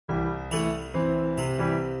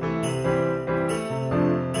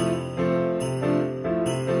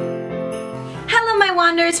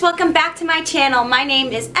Wonders, welcome back to my channel. My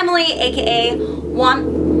name is Emily, aka New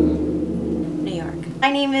York.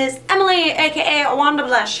 My name is Emily, aka Wanda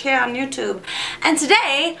Blush, here on YouTube. And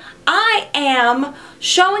today, I am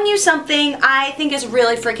showing you something I think is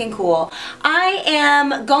really freaking cool. I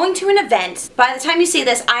am going to an event. By the time you see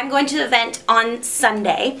this, I'm going to the event on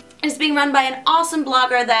Sunday. It's being run by an awesome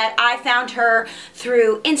blogger that I found her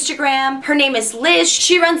through Instagram. Her name is Liz.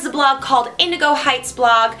 She runs the blog called Indigo Heights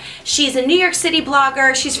Blog. She's a New York City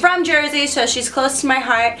blogger. She's from Jersey, so she's close to my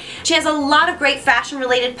heart. She has a lot of great fashion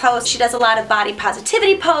related posts. She does a lot of body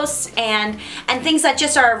positivity posts and things that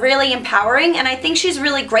just are really empowering, and I think she's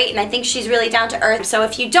really great and I think she's really down to earth. So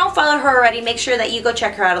if you don't follow her already, make sure that you go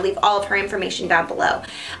check her out. I'll leave all of her information down below.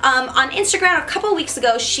 On Instagram a couple weeks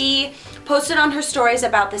ago, she posted on her stories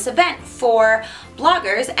about this event for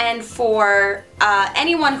bloggers and for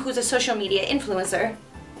anyone who's a social media influencer.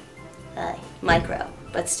 Micro,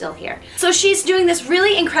 but still here. So she's doing this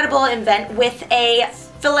really incredible event with a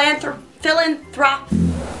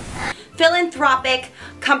philanthropic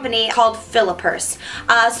company called Philipurse.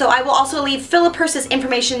 So I will also leave Philipurse's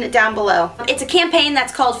information down below. It's a campaign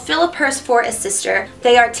that's called Philipurse for a Sister.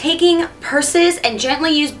 They are taking purses and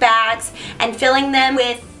gently used bags and filling them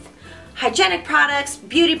with hygienic products,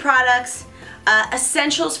 beauty products,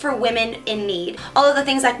 essentials for women in need. All of the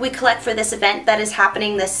things that we collect for this event that is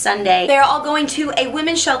happening this Sunday, they're all going to a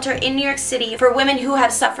women's shelter in New York City for women who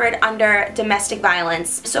have suffered under domestic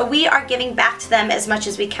violence. So we are giving back to them as much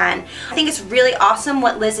as we can. I think it's really awesome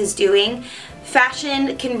what Liz is doing.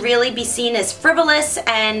 Fashion can really be seen as frivolous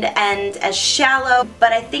and as shallow,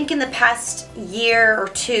 but I think in the past year or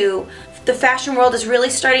two, the fashion world is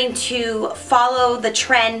really starting to follow the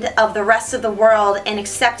trend of the rest of the world and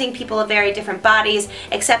accepting people of very different bodies,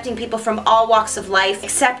 accepting people from all walks of life,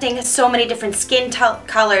 accepting so many different skin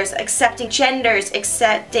colors, accepting genders,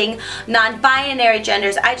 accepting non-binary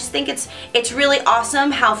genders. I just think it's really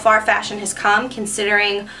awesome how far fashion has come,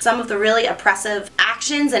 considering some of the really oppressive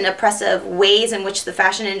actions and oppressive ways in which the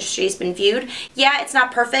fashion industry has been viewed. Yeah, it's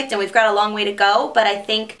not perfect and we've got a long way to go, but I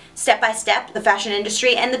think step by step the fashion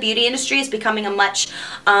industry and the beauty industry is becoming a much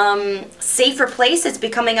safer place. It's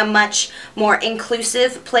becoming a much more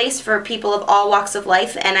inclusive place for people of all walks of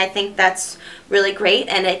life, and I think that's really great,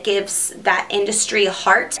 and it gives that industry a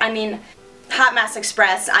heart. I mean, Hot Mess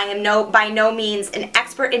Express, I am by no means an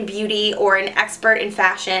expert in beauty or an expert in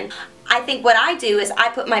fashion. I think what I do is I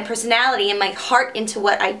put my personality and my heart into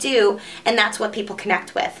what I do, and that's what people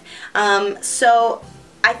connect with. So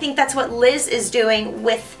I think that's what Liz is doing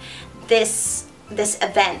with this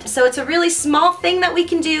event. So it's a really small thing that we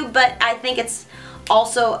can do, but I think it's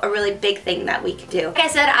also a really big thing that we can do. Like I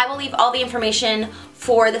said, I will leave all the information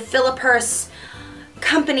for the Philipurse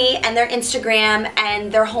company and their Instagram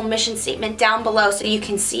and their whole mission statement down below so you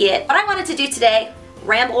can see it. What I wanted to do today,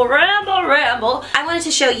 ramble, I wanted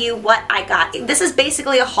to show you what I got. This is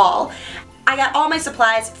basically a haul. I got all my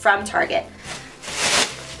supplies from Target.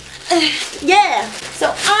 Yeah,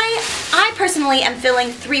 so I personally am filling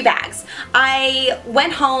 3 bags. I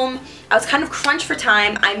went home, I was kind of crunched for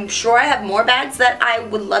time. I'm sure I have more bags that I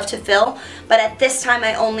would love to fill, but at this time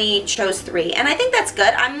I only chose 3, and I think that's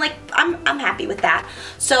good. I'm happy with that.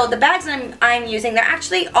 So the bags I'm using, they're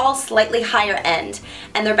actually all slightly higher end,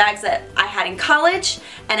 and they're bags that I had in college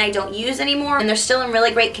and I don't use anymore, and they're still in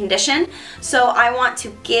really great condition. So I want to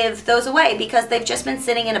give those away because they've just been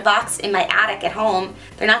sitting in a box in my attic at home.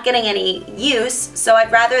 They're not getting any use, so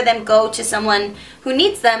I'd rather them go to someone who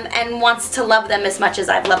needs them and wants to love them as much as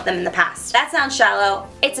I've loved them in the past. That sounds shallow.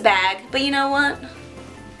 It's a bag, but you know what?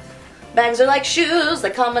 Bags are like shoes,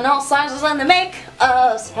 they come in all sizes and they make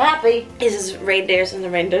us happy. This is reindeers and the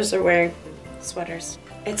reindeers are wearing sweaters.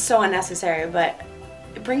 It's so unnecessary, but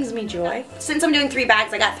it brings me joy. Since I'm doing 3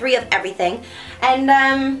 bags, I got 3 of everything.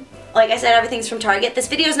 And like I said, everything's from Target. This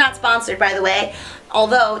video is not sponsored, by the way,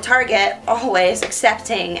 although Target always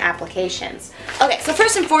accepting applications. Okay, so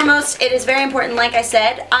first and foremost, it is very important, like I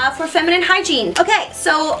said, for feminine hygiene. Okay,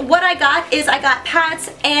 so what I got is I got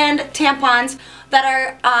pads and tampons that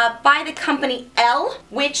are by the company Elle,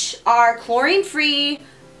 which are chlorine-free,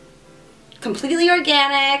 completely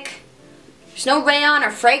organic. There's no rayon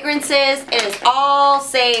or fragrances. It is all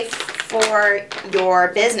safe for your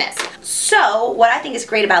business. So what I think is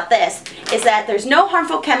great about this is that there's no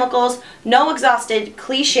harmful chemicals, no exhausted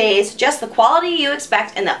cliches, just the quality you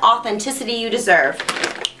expect and the authenticity you deserve.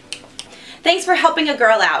 Thanks for helping a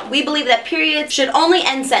girl out. We believe that periods should only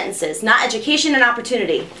end sentences, not education and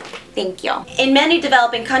opportunity. Thank you. In many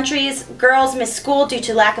developing countries, girls miss school due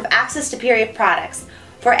to lack of access to period products.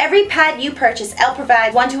 For every pad you purchase, Elle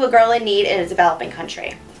provides one to a girl in need in a developing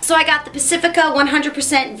country. So So I got the Pacifica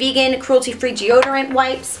 100% vegan cruelty-free deodorant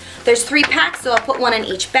wipes. There's 3 packs, so I'll put one in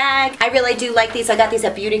each bag. I really do like these. I got these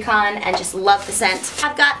at BeautyCon and just love the scent.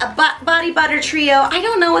 I've got a body butter trio. I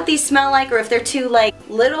don't know what these smell like or if they're too like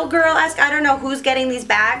little girl-esque. I don't know who's getting these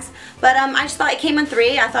bags, but I just thought it came in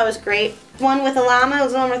 3. I thought it was great. One with a llama,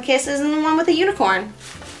 one with kisses, and then one with a unicorn.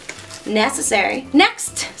 Necessary.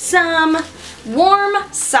 Next, some warm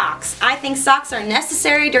socks. I think socks are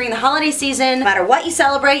necessary during the holiday season. No matter what you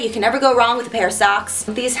celebrate, you can never go wrong with a pair of socks.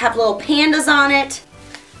 These have little pandas on it.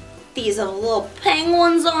 These have little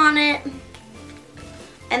penguins on it.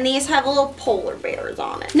 And these have little polar bears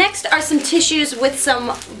on it. Next are some tissues with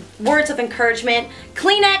some words of encouragement.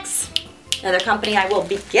 Kleenex, another company I will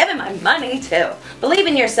be giving my money to. Believe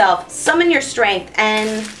in yourself, summon your strength,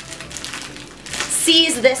 and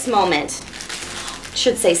seize this moment.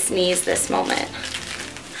 Should say sneeze this moment.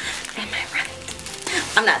 Am I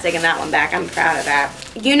right? I'm not taking that one back. I'm proud of that.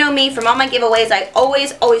 You know me, from all my giveaways, I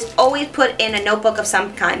always put in a notebook of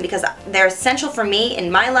some kind because they're essential for me in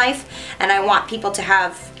my life, and I want people to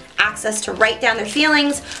have access to write down their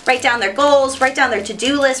feelings, write down their goals, write down their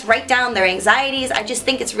to-do list, write down their anxieties. I just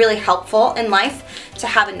think it's really helpful in life to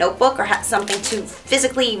have a notebook or have something to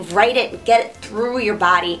physically write it and get it through your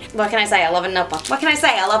body. What can I say? I love a notebook. What can I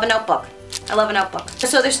say? I love a notebook. I love a notebook.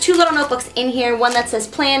 So there's 2 little notebooks in here, one that says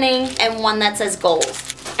planning and one that says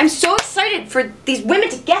goals. I'm so excited for these women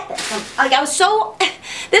to get this. Like,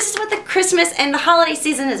 this is what the Christmas and the holiday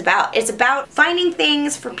season is about. It's about finding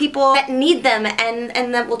things for people that need them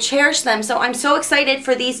and that will cherish them. So I'm so excited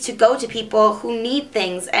for these to go to people who need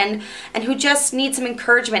things and who just need some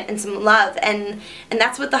encouragement and some love. And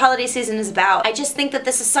that's what the holiday season is about. I just think that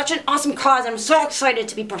this is such an awesome cause. I'm so excited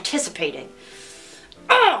to be participating.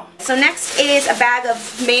 Oh! So next is a bag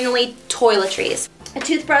of mainly toiletries. A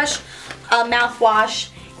toothbrush, a mouthwash,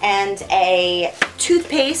 and a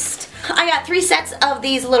toothpaste. I got 3 sets of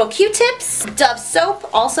these little Q-tips. Dove soap,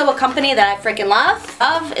 also a company that I freaking love.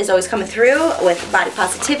 Dove is always coming through with body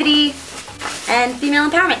positivity and female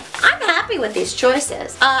empowerment. I'm happy with these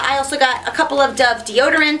choices. I also got a couple of Dove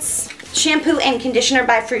deodorants, shampoo and conditioner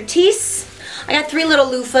by Fructis. I got 3 little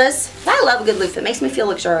loofahs. I love a good loofah. It makes me feel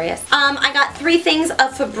luxurious. I got 3 things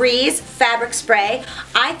of Febreze fabric spray.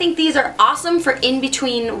 I think these are awesome for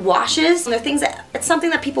in-between washes. They're things that, it's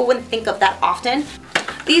something that people wouldn't think of that often.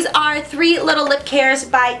 These are 3 little lip cares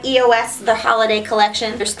by EOS, the holiday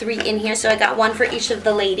collection. There's 3 in here, so I got 1 for each of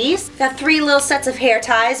the ladies. Got 3 little sets of hair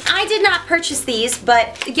ties. I did not purchase these,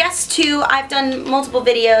 but Yes2, I've done multiple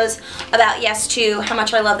videos about Yes2, how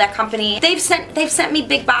much I love that company. They've sent me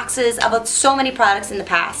big boxes of so many products in the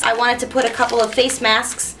past. I wanted to put a couple of face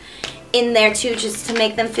masks in there too, just to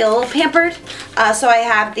make them feel a little pampered. So I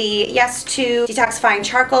have the Yes2 Detoxifying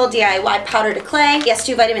Charcoal DIY Powder to Clay,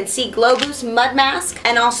 Yes2 Vitamin C Glow Boost Mud Mask,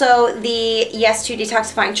 and also the Yes2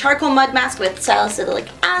 Detoxifying Charcoal Mud Mask with salicylic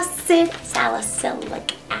acid.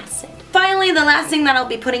 Finally, the last thing that I'll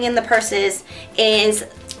be putting in the purses is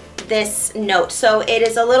this note. So it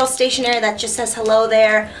is a little stationery that just says hello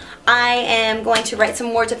there. I am going to write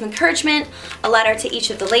some words of encouragement, a letter to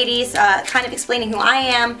each of the ladies, kind of explaining who I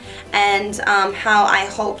am and how I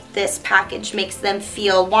hope this package makes them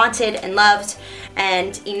feel wanted and loved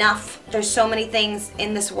and enough. There's so many things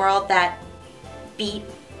in this world that beat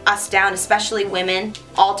us down, especially women,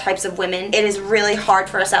 all types of women. It is really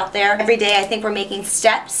hard for us out there. Every day I think we're making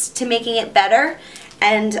steps to making it better,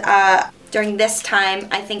 and during this time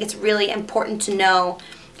I think it's really important to know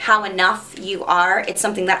how enough you are. It's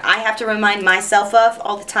something that I have to remind myself of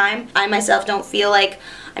all the time. I myself don't feel like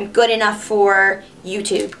I'm good enough for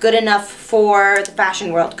YouTube, good enough for the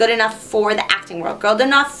fashion world, good enough for the acting world, good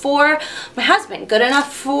enough for my husband, good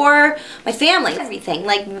enough for my family, everything.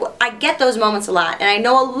 Like, I get those moments a lot, and I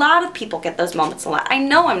know a lot of people get those moments a lot. I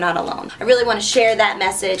know I'm not alone. I really want to share that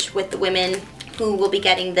message with the women who will be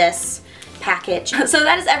getting this package. So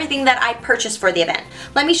that is everything that I purchased for the event.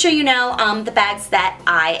 Let me show you now the bags that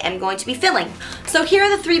I am going to be filling. So here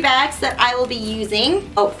are the 3 bags that I will be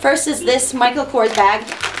using. Oh, first is this Michael Kors bag.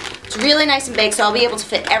 It's really nice and big, so I'll be able to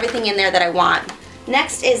fit everything in there that I want.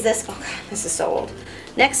 Next is this, oh god, this is so old.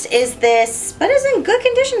 Next is this, but it's in good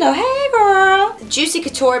condition though. Hey girl! The Juicy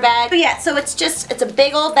Couture bag. But yeah, so it's a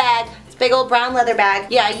big old bag. It's a big old brown leather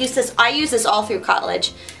bag. Yeah, I use this all through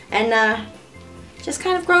college. And just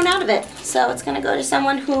kind of grown out of it. So it's gonna go to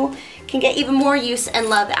someone who can get even more use and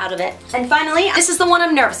love out of it. And finally, this is the one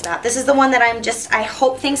I'm nervous about. This is the one that I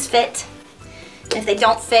hope things fit. And if they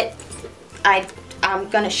don't fit, I'm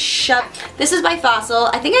gonna shut. This is by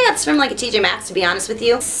Fossil. I think I got this from like a TJ Maxx, to be honest with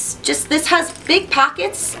you. This has big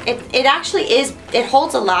pockets. It actually is, it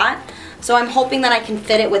holds a lot. So I'm hoping that I can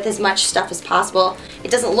fit it with as much stuff as possible.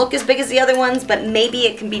 It doesn't look as big as the other ones, but maybe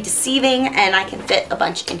it can be deceiving and I can fit a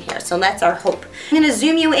bunch in here. So that's our hope. I'm gonna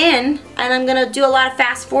zoom you in and I'm gonna do a lot of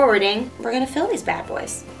fast forwarding. We're gonna fill these bad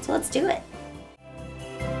boys. So let's do it.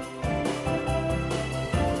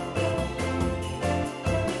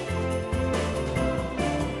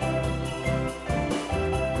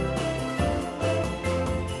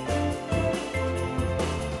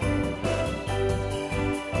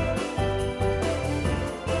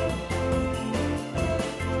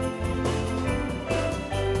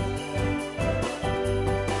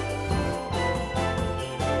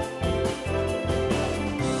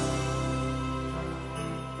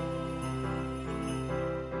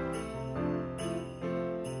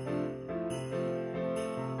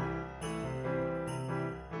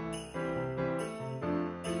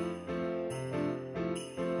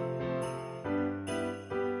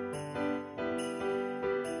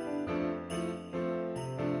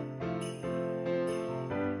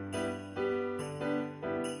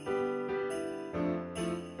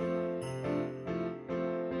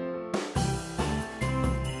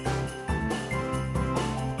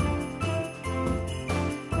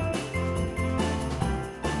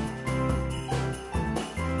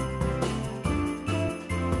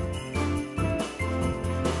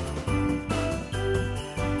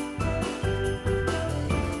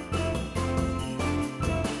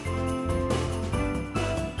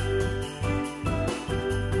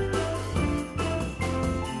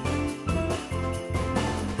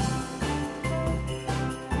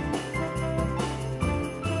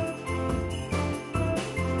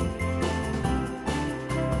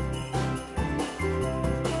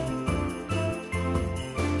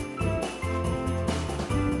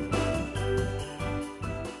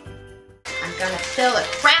 Gonna fill the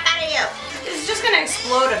crap out of you. This is just gonna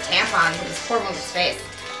explode of tampons in this poor woman's face.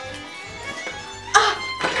 Ah!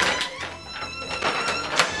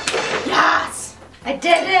 Yes! I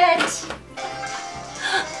did it!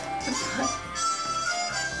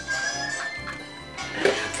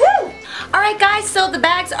 Woo! Alright guys, so the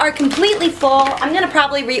bags are completely full. I'm gonna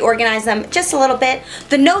probably reorganize them just a little bit.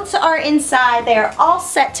 The notes are inside. They are all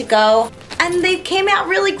set to go. And they came out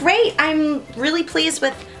really great. I'm really pleased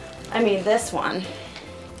with this one.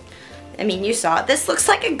 You saw it. This looks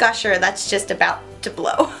like a gusher that's just about to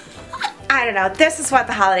blow. I don't know. This is what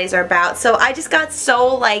the holidays are about. So I just got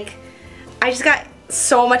so much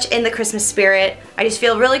in the Christmas spirit. I just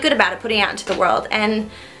feel really good about it, putting it out into the world. And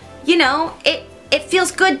you know, it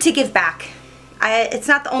feels good to give back. It's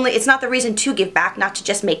not the reason to give back, not to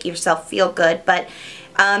just make yourself feel good, but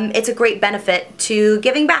it's a great benefit to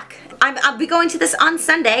giving back. I'll be going to this on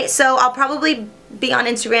Sunday, so I'll probably be on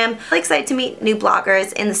Instagram. I'm really excited to meet new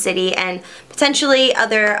bloggers in the city and potentially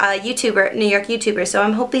other New York YouTubers, so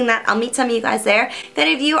I'm hoping that I'll meet some of you guys there. If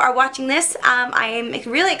any of you are watching this, I am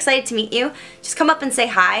really excited to meet you. Just come up and say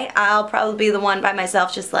hi. I'll probably be the one by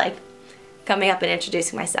myself, just like coming up and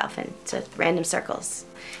introducing myself into random circles.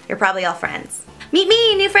 You're probably all friends. Meet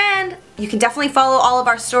me, new friend! You can definitely follow all of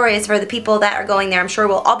our stories for the people that are going there. I'm sure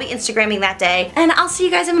we'll all be Instagramming that day. And I'll see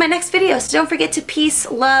you guys in my next video. So don't forget to peace,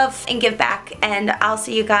 love, and give back. And I'll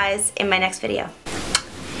see you guys in my next video.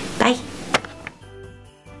 Bye.